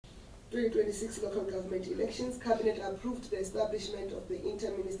2026 local government elections, Cabinet approved the establishment of the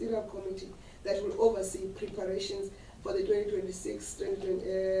Interministerial Committee that will oversee preparations for the 2026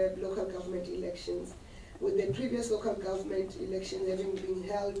 local government elections. With the previous local government election having been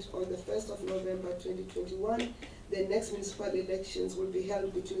held on the 1st of November 2021, the next municipal elections will be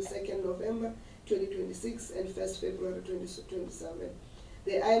held between 2nd November 2026 and 1st February 2027.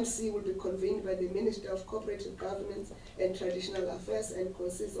 The IMC will be convened by the Minister of Cooperative Governance and Traditional Affairs and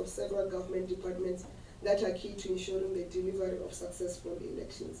consists of several government departments that are key to ensuring the delivery of successful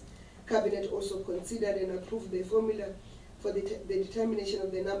elections. Cabinet also considered and approved the formula for the determination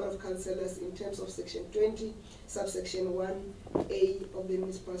of the number of councillors in terms of Section 20, subsection 1A of the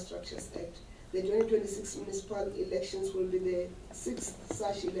Municipal Structures Act. The 2026 municipal elections will be the 6th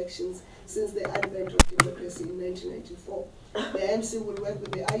such elections since the advent of democracy in 1994. The IMC will work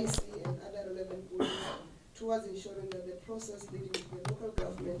with the IEC and other relevant bodies towards ensuring that the process leading to the local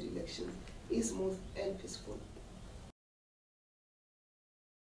government elections is smooth and peaceful.